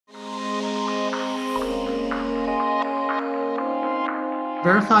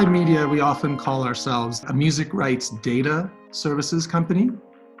Verifi Media, we often call ourselves a music rights data services company.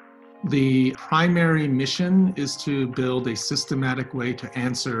 The primary mission is to build a systematic way to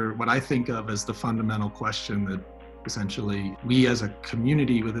answer what I think of as the fundamental question that essentially we as a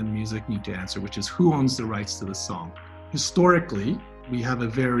community within music need to answer, which is who owns the rights to the song? Historically, we have a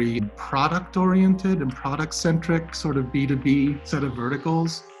very product-oriented and product-centric sort of B2B set of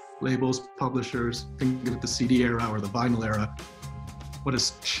verticals, labels, publishers, think of the CD era or the vinyl era. What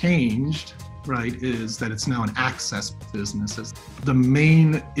has changed, right, is that it's now an access business. The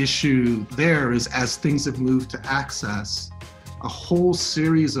main issue there is as things have moved to access, a whole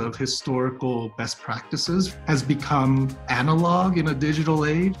series of historical best practices has become analog in a digital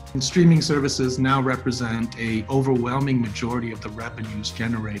age. And streaming services now represent an overwhelming majority of the revenues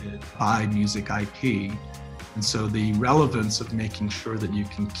generated by music IP. And so the relevance of making sure that you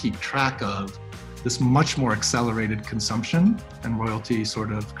can keep track of this much more accelerated consumption and royalty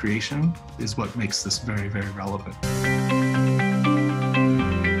sort of creation is what makes this very, very relevant.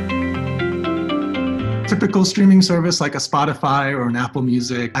 Typical streaming service like a Spotify or an Apple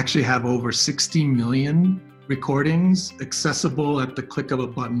Music actually have over 60 million recordings accessible at the click of a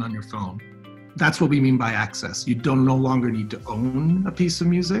button on your phone. That's what we mean by access. You don't no longer need to own a piece of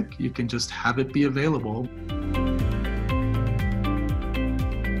music. You can just have it be available.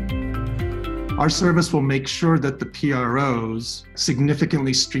 Our service will make sure that the PROs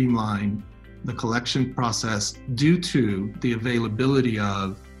significantly streamline the collection process due to the availability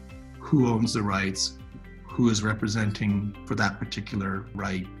of who owns the rights, who is representing for that particular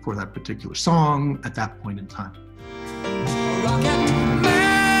right, for that particular song at that point in time.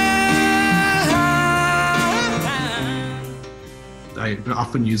 I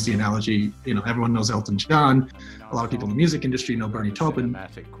often use the analogy, everyone knows Elton John. A lot of people in the music industry know Bernie Taupin.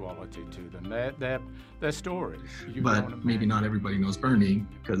 Quality to them. They're stories. But maybe not everybody knows Bernie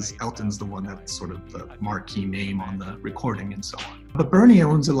because Elton's the one that's sort of the marquee name on the recording and so on. But Bernie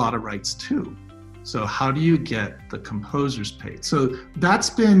owns a lot of rights too. So how do you get the composers paid? So that's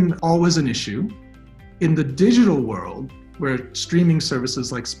been always an issue. In the digital world, where streaming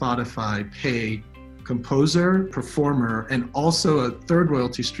services like Spotify pay composer, performer, and also a third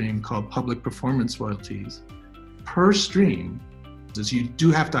royalty stream called public performance royalties. Per stream, is you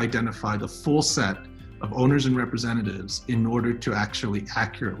do have to identify the full set of owners and representatives in order to actually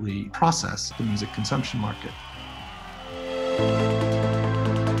accurately process the music consumption market.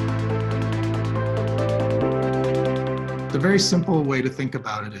 The very simple way to think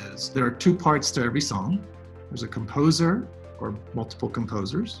about it is there are two parts to every song. There's a composer or multiple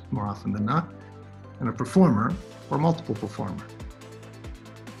composers, more often than not, and a performer or multiple performer.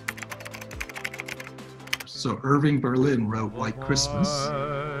 So Irving Berlin wrote White Christmas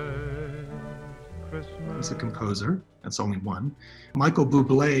as a composer. That's only one. Michael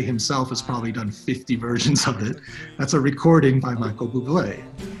Bublé himself has probably done 50 versions of it. That's a recording by Michael Bublé.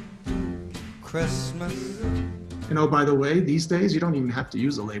 Christmas. By the way, these days, you don't even have to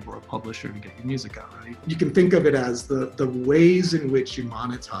use a label or a publisher to get your music out, right? You can think of it as the ways in which you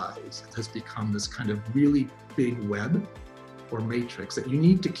monetize has become this kind of really big web or matrix that you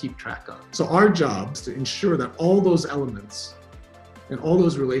need to keep track of. So our job is to ensure that all those elements and all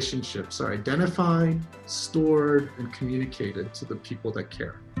those relationships are identified, stored, and communicated to the people that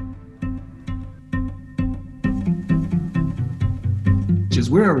care.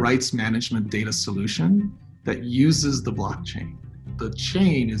 We're a rights management data solution that uses the blockchain. The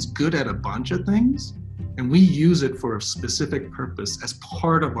chain is good at a bunch of things, and we use it for a specific purpose as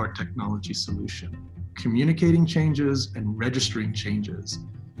part of our technology solution, communicating changes and registering changes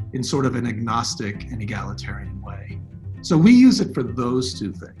in sort of an agnostic and egalitarian way. So we use it for those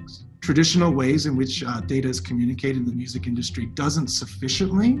two things. Traditional ways in which data is communicated in the music industry it does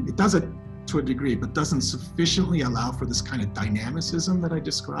it to a degree, but doesn't sufficiently allow for this kind of dynamicism that I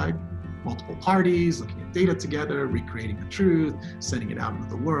described. Multiple parties, looking at data together, recreating the truth, sending it out into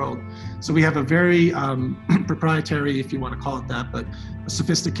the world. So we have a very proprietary, if you want to call it that, but a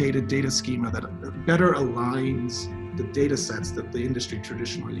sophisticated data schema that better aligns the data sets that the industry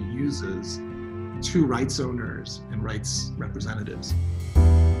traditionally uses to rights owners and rights representatives.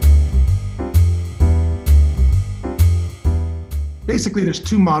 Basically, there's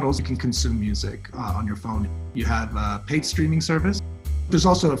two models you can consume music on your phone. You have a paid streaming service. There's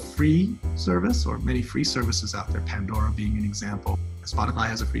also a free service, or many free services out there, Pandora being an example. Spotify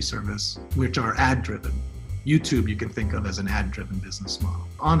has a free service, which are ad-driven. YouTube you can think of as an ad-driven business model.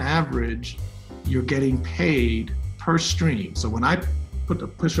 On average, you're getting paid per stream. So when I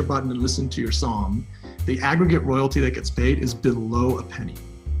push a button and listen to your song, the aggregate royalty that gets paid is below a penny.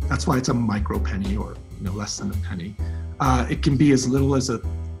 That's why it's a micro penny or less than a penny. It can be as little as a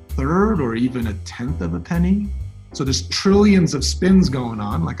third or even a tenth of a penny. So there's trillions of spins going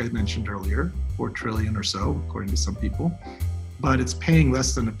on, like I mentioned earlier, 4 trillion or so, according to some people, but it's paying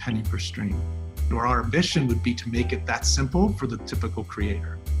less than a penny per stream. Or our ambition would be to make it that simple for the typical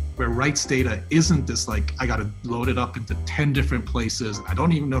creator, where rights data isn't this like, I gotta load it up into 10 different places, and I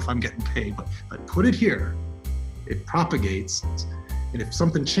don't even know if I'm getting paid, but I put it here, it propagates, and if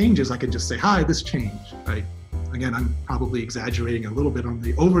something changes, I can just say, hi, this changed, right? Again, I'm probably exaggerating a little bit on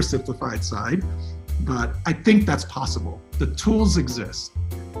the oversimplified side, but I think that's possible. The tools exist.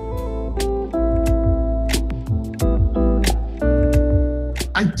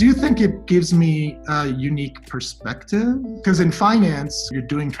 I do think it gives me a unique perspective, because in finance, you're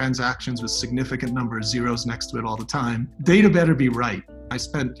doing transactions with significant number of zeros next to it all the time. Data better be right. I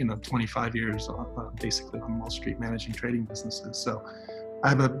spent 25 years basically on Wall Street managing trading businesses, so I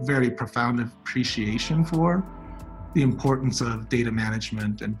have a very profound appreciation for the importance of data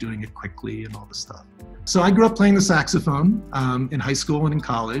management and doing it quickly and all this stuff. So I grew up playing the saxophone in high school and in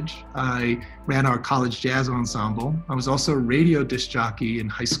college. I ran our college jazz ensemble. I was also a radio disc jockey in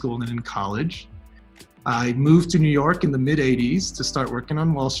high school and in college. I moved to New York in the mid-'80s to start working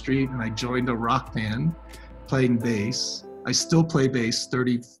on Wall Street, and I joined a rock band playing bass. I still play bass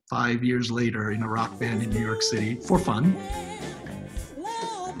 35 years later in a rock band in New York City for fun.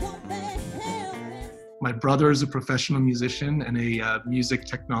 My brother is a professional musician and a music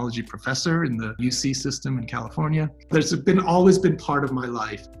technology professor in the UC system in California. There's always been part of my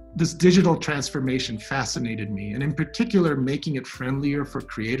life. This digital transformation fascinated me, and in particular, making it friendlier for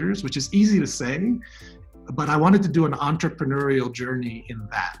creators, which is easy to say, but I wanted to do an entrepreneurial journey in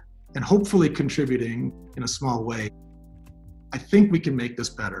that, and hopefully contributing in a small way. I think we can make this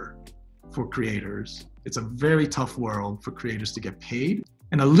better for creators. It's a very tough world for creators to get paid.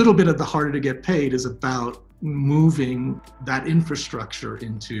 And a little bit of the harder to get paid is about moving that infrastructure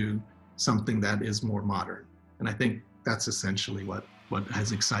into something that is more modern. And I think that's essentially what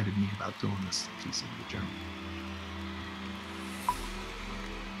has excited me about doing this piece of the journey.